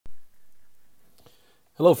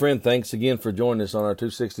Hello, friend. Thanks again for joining us on our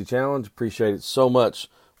 260 Challenge. Appreciate it so much.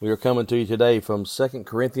 We are coming to you today from 2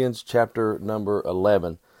 Corinthians chapter number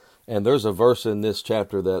 11. And there's a verse in this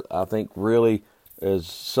chapter that I think really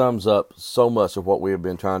sums up so much of what we have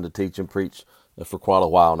been trying to teach and preach for quite a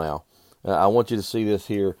while now. I want you to see this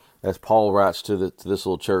here as Paul writes to this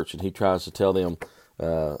little church, and he tries to tell them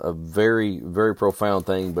a very, very profound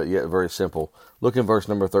thing, but yet very simple. Look in verse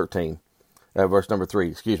number 3. It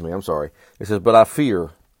says, "But I fear,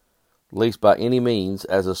 lest by any means,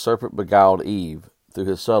 as the serpent beguiled Eve through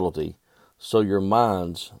his subtlety, so your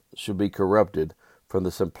minds should be corrupted from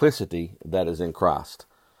the simplicity that is in Christ."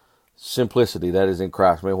 Simplicity that is in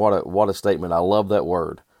Christ. Man, what a statement. I love that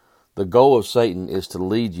word. The goal of Satan is to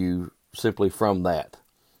lead you simply from that.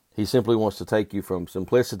 He simply wants to take you from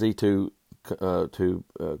simplicity to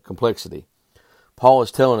complexity. Paul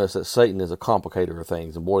is telling us that Satan is a complicator of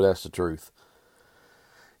things, and boy, that's the truth.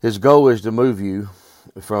 His goal is to move you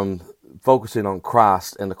from focusing on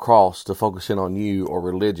Christ and the cross to focusing on you or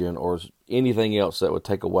religion or anything else that would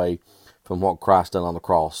take away from what Christ done on the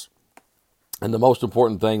cross. And the most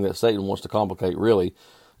important thing that Satan wants to complicate really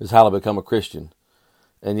is how to become a Christian.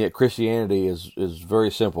 And yet Christianity is very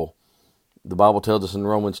simple. The Bible tells us in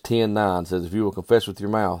Romans 10:9 says, "If you will confess with your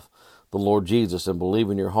mouth the Lord Jesus and believe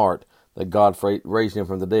in your heart that God raised him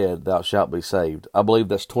from the dead, thou shalt be saved." I believe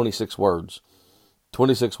that's 26 words.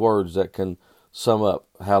 26 words that can sum up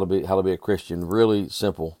how to be a Christian. Really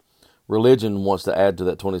simple. Religion wants to add to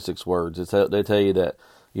that 26 words. They tell you that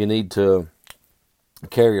you need to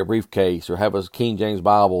carry a briefcase or have a King James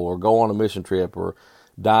Bible or go on a mission trip or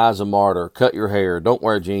die as a martyr, cut your hair, don't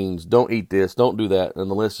wear jeans, don't eat this, don't do that, and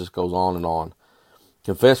the list just goes on and on.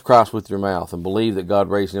 Confess Christ with your mouth and believe that God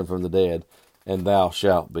raised him from the dead, and thou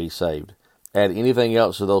shalt be saved. Add anything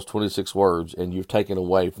else to those 26 words, and you've taken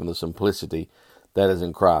away from the simplicity that is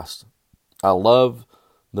in Christ. I love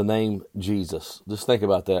the name Jesus. Just think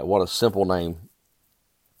about that. What a simple name.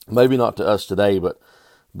 Maybe not to us today, but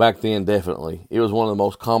back then definitely. It was one of the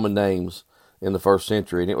most common names in the first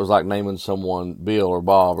century, and it was like naming someone Bill or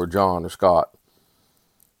Bob or John or Scott.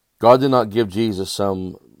 God did not give Jesus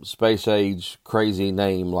some space age crazy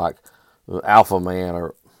name like Alpha Man,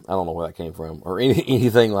 or I don't know where that came from, or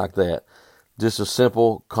anything like that. Just a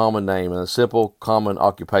simple common name and a simple common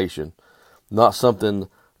occupation. Not something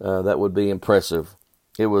that would be impressive.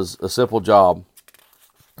 It was a simple job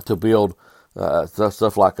to build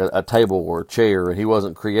stuff like a table or a chair, and he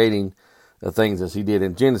wasn't creating things as he did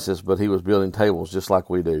in Genesis, but he was building tables just like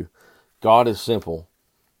we do. God is simple.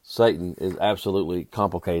 Satan is absolutely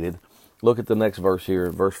complicated. Look at the next verse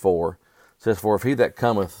here, verse 4. It says, "For if he that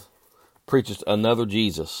cometh preacheth another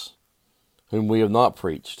Jesus, whom we have not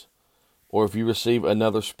preached, or if you receive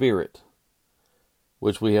another spirit,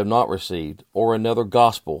 which we have not received, or another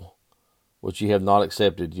gospel, which ye have not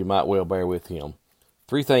accepted, you might well bear with him."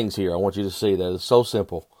 3 things here I want you to see that is so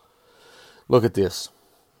simple. Look at this.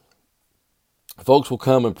 Folks will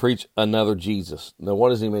come and preach another Jesus. Now, what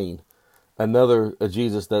does he mean? Another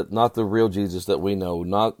Jesus that, not the real Jesus that we know,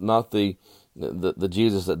 not the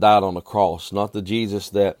Jesus that died on the cross, not the Jesus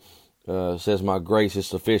that says my grace is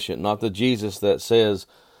sufficient, not the Jesus that says,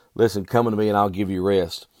 listen, come unto me and I'll give you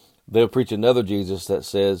rest. They'll preach another Jesus that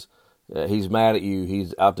says he's mad at you,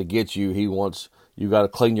 he's out to get you, he wants you got to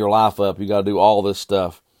clean your life up, you got to do all this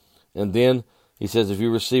stuff. And then he says, if you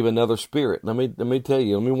receive another spirit, let me tell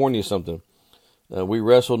you, let me warn you something. We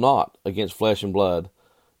wrestle not against flesh and blood,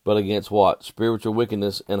 but against what? Spiritual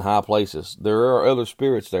wickedness in high places. There are other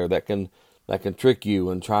spirits there that can trick you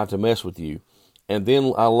and try to mess with you. And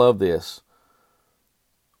then I love this,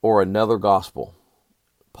 or another gospel.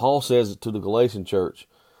 Paul says to the Galatian church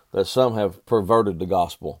that some have perverted the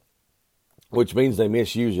gospel, which means they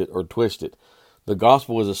misuse it or twist it. The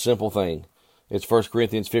gospel is a simple thing. It's 1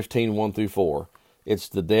 Corinthians 15, 1-4. It's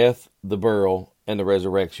the death, the burial, and the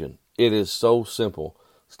resurrection. It is so simple.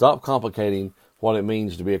 Stop complicating what it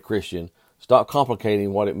means to be a Christian. Stop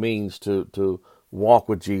complicating what it means to walk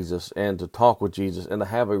with Jesus and to talk with Jesus and to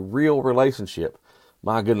have a real relationship.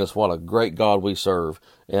 My goodness, what a great God we serve.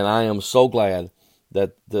 And I am so glad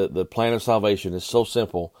that the plan of salvation is so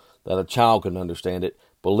simple that a child can understand it,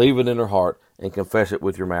 believe it in their heart, and confess it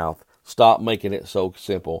with your mouth. Stop making it so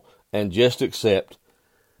simple and just accept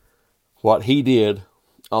what he did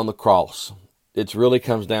on the cross. It really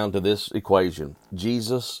comes down to this equation.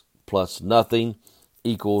 Jesus plus nothing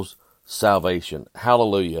equals salvation.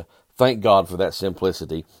 Hallelujah. Thank God for that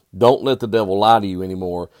simplicity. Don't let the devil lie to you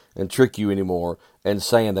anymore and trick you anymore and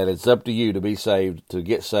saying that it's up to you to be saved, to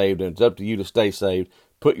get saved, and it's up to you to stay saved.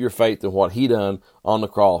 Put your faith in what he done on the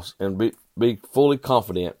cross and be fully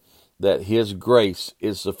confident that his grace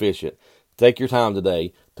is sufficient. take your time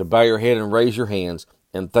today to bow your head and raise your hands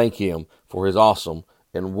and thank Him for His awesome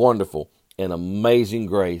and wonderful and amazing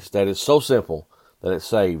grace that is so simple that it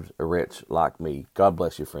saved a wretch like me. God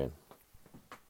bless you, friend.